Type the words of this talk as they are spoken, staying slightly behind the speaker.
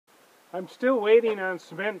I'm still waiting on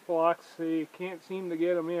cement blocks. They can't seem to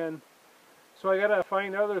get them in. So I gotta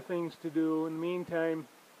find other things to do in the meantime.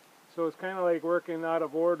 So it's kind of like working out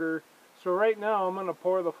of order. So right now I'm gonna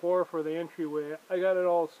pour the floor for the entryway. I got it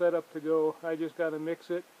all set up to go. I just gotta mix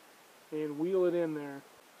it and wheel it in there.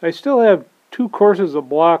 I still have 2 courses of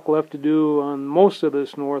block left to do on most of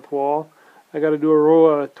this north wall. I gotta do a row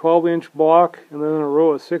of 12-inch block and then a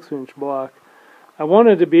row of 6-inch block. I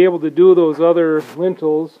wanted to be able to do those other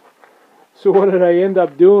lintels. So what did I end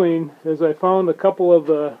up doing is I found a couple of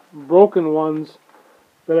the broken ones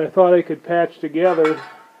that I thought I could patch together,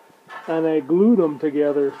 and I glued them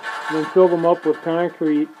together and then filled them up with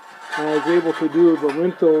concrete, and I was able to do the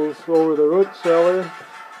lintels over the root cellar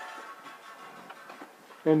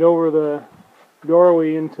and over the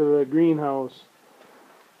doorway into the greenhouse.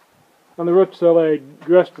 On the root cellar I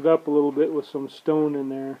dressed it up a little bit with some stone in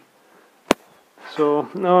there. So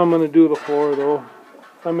now I'm going to do the floor though.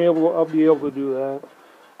 I'll be able to do that.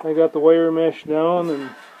 I got the wire mesh down and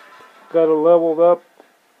got it leveled up,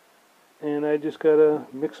 and I just got to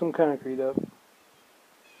mix some concrete up.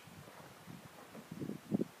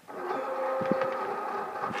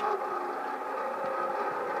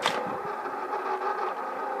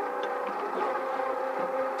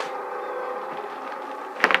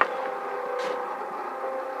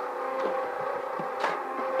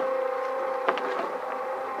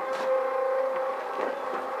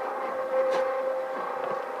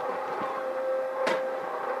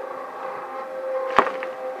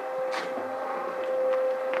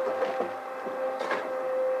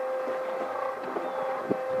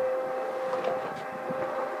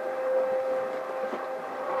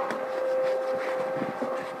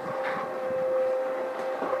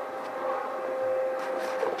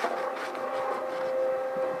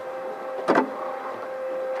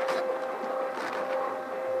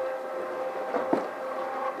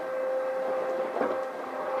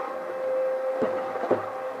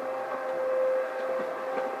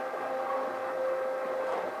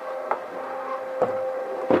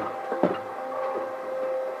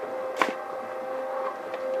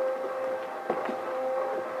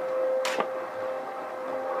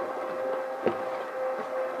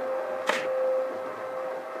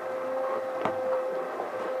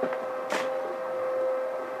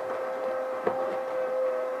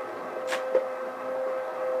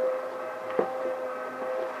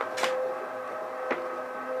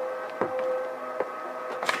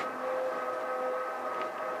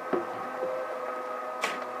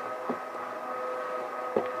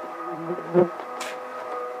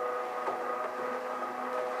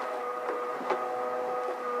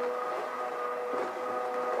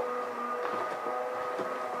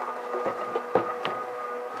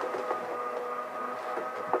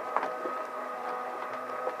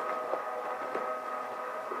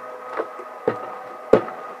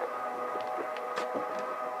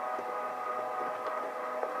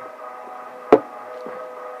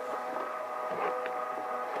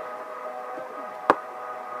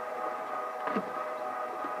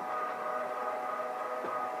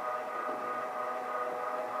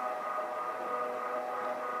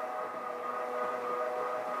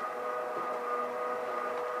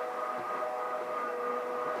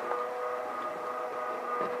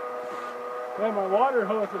 Yeah, my water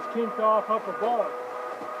hose is kinked off up above.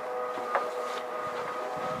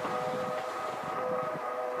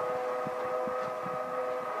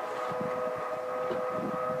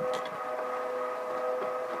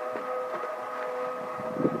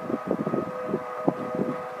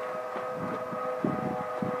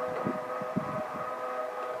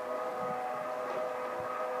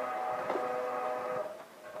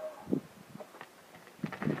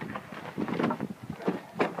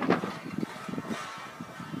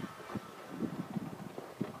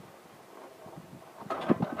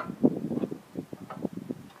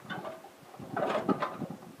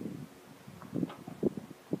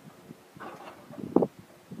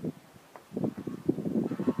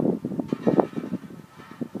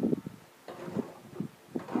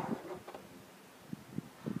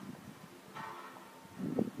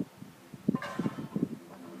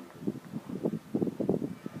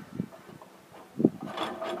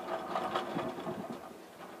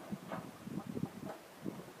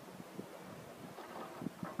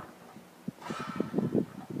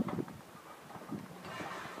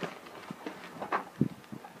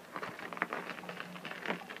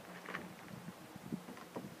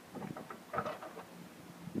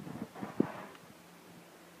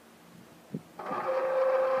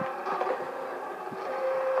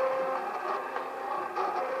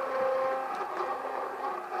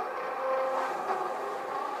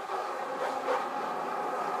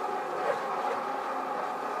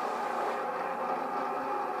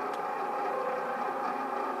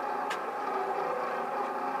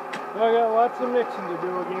 I got lots of mixing to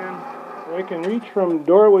do again. So I can reach from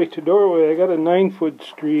doorway to doorway. I got a 9-foot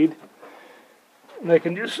screed. And I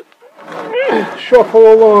can just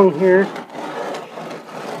shuffle along here.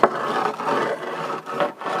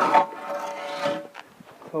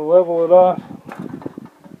 To level it off.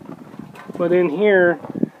 But in here,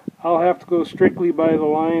 I'll have to go strictly by the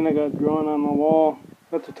line I got drawn on the wall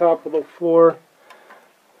at the top of the floor.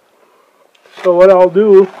 So what I'll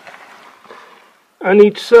do on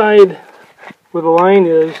each side where the line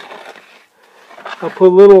is, I'll put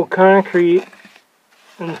a little concrete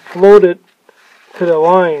and float it to the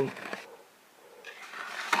line.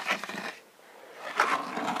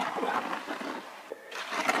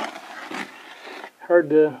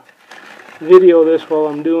 Hard to video this while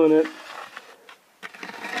I'm doing it.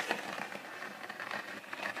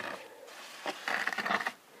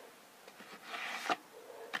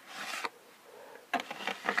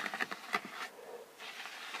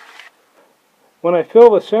 When I fill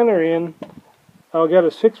the center in, I'll get a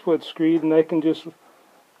 6-foot screed and I can just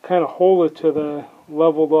kind of hold it to the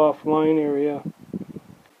leveled off line area.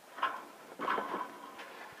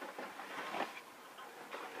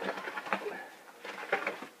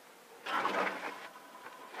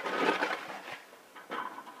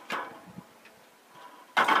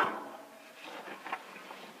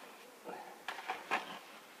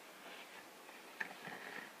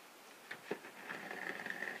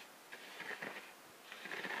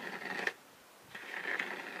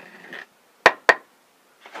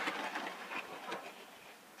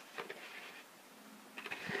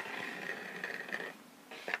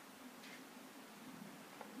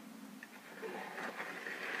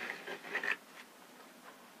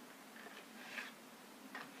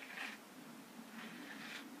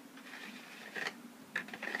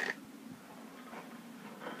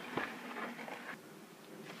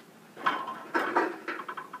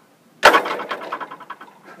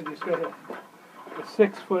 I just got a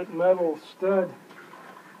 6-foot metal stud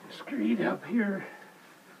screed up here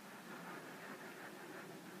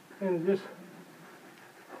and just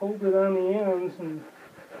hold it on the ends and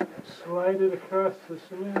slide it across the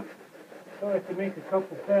cement. So I can make a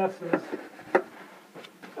couple passes.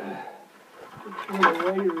 Make sure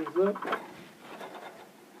the layer is up.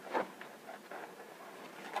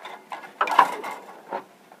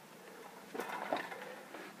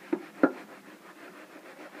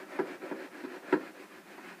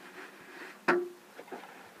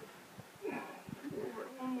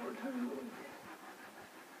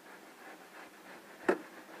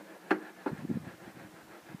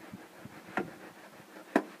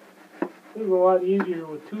 It's a lot easier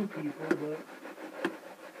with 2 people, but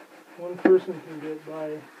one person can get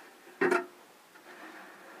by.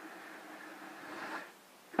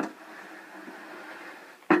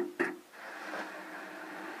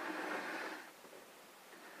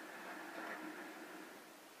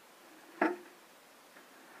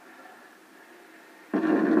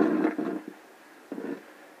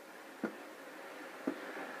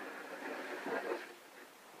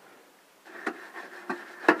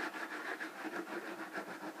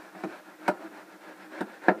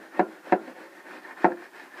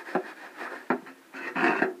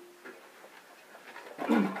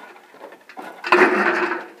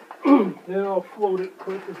 Then I'll float it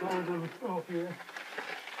quick as long as I'm off here.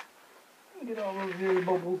 Get all those air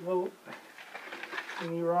bubbles out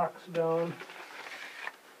and the rocks down.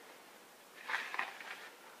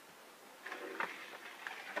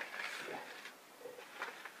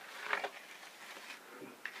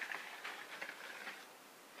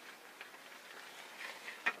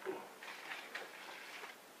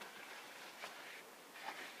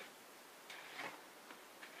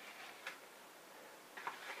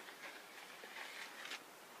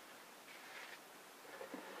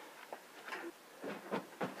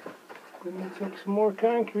 Then we'll take some more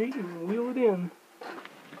concrete and wheel it in.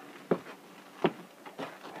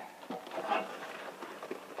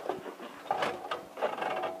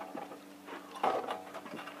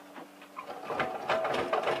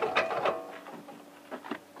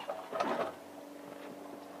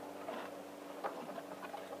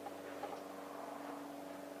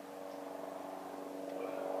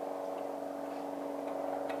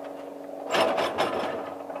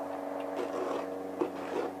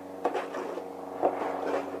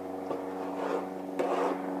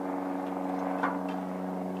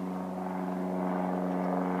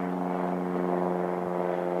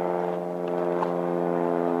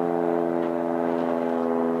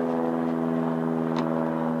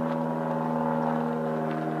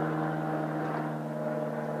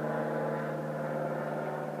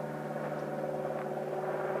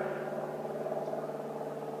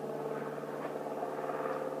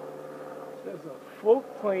 Says a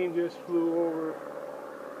float plane just flew over.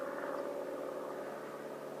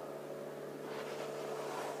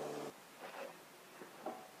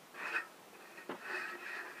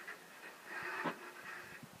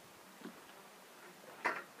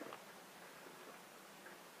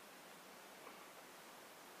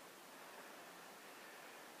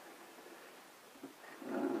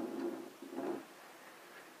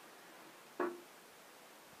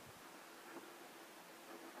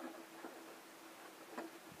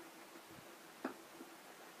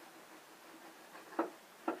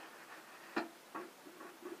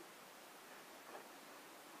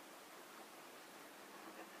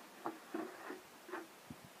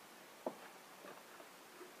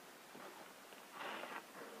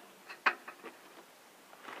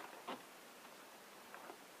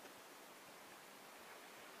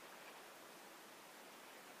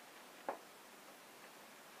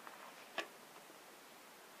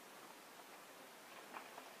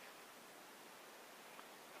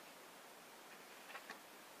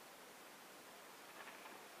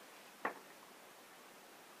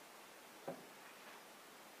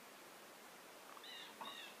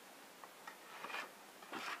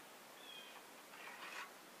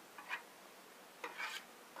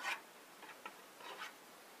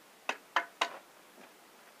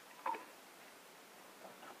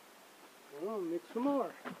 Well, mix some more.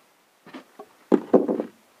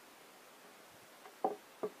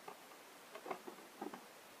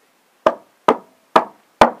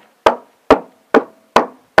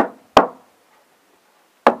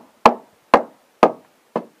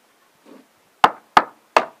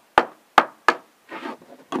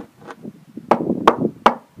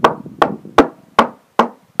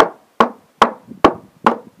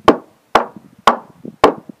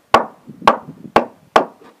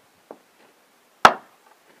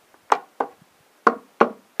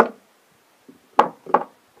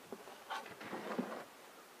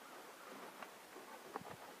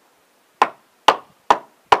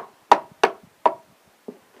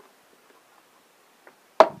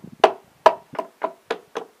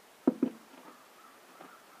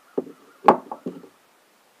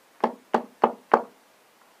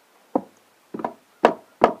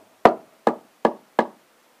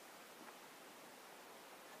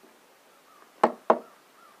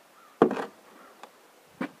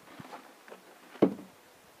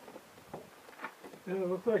 And it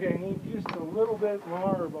looks like I need just a little bit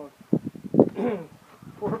more, about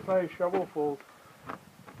 4 or 5 shovelfuls.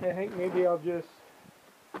 I think maybe I'll just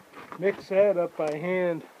mix that up by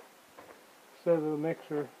hand instead of the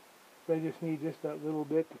mixer. I just need just that little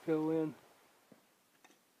bit to fill in.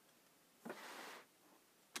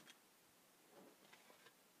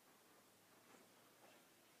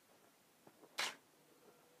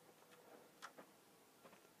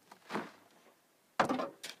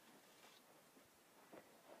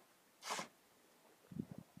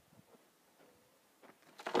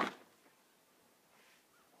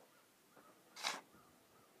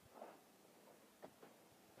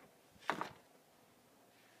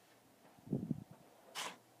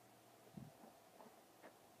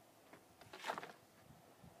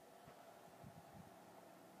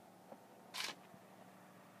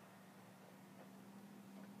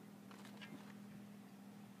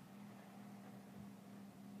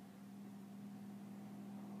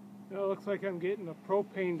 Well, it looks like I'm getting a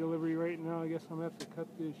propane delivery right now. I guess I'm going to have to cut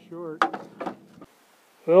this short.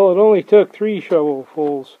 Well, it only took 3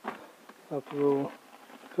 shovelfuls up to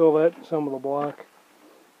fill that in some of the block.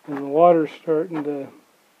 And the water's starting to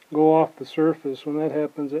go off the surface. When that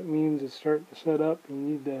happens, it means it's starting to set up. You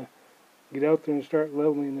need to get out there and start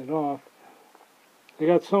leveling it off. I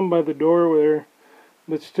got some by the door there,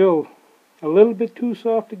 but still a little bit too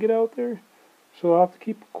soft to get out there. So I'll have to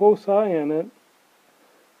keep a close eye on it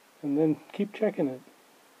and then keep checking it.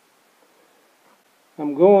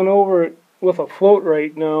 I'm going over it with a float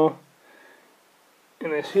right now,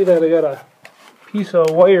 and I see that I got a piece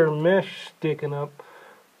of wire mesh sticking up,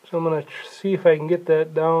 so I'm going to see if I can get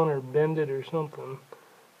that down or bend it or something.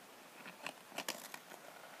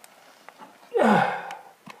 I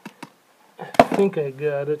think I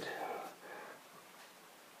got it.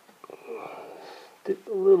 Stick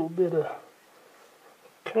a little bit of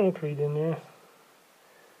concrete in there.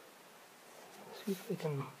 See if I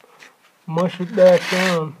can mush it back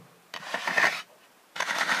down.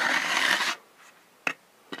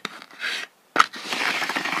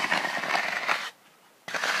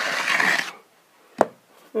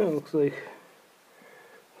 That looks like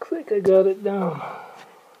I got it down.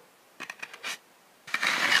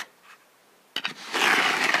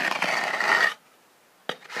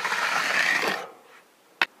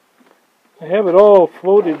 I have it all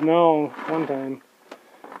floated now one time.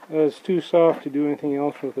 It's too soft to do anything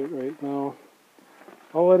else with it right now.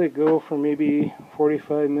 I'll let it go for maybe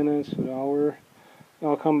 45 minutes, an hour.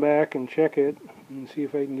 I'll come back and check it and see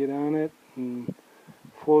if I can get on it and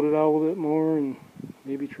float it out a little bit more and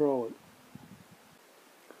maybe trawl it.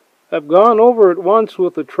 I've gone over it once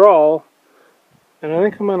with the trawl, and I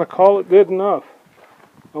think I'm going to call it good enough.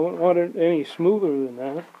 I wouldn't want it any smoother than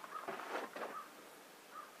that.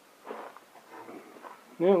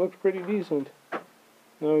 Yeah, it looks pretty decent.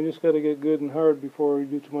 Now we just got to get good and hard before we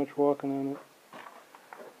do too much walking on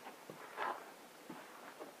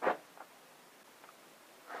it.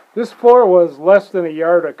 This floor was less than a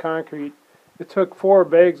yard of concrete. It took 4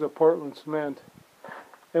 bags of Portland cement.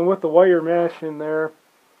 And with the wire mesh in there,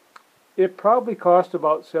 it probably cost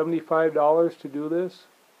about $75 to do this.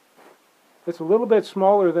 It's a little bit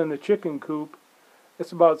smaller than the chicken coop.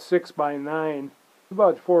 It's about 6 by 9,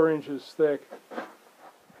 about 4 inches thick.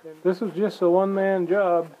 And this was just a one-man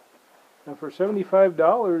job, and for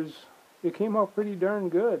 $75, it came out pretty darn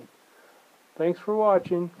good. Thanks for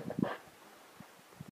watching.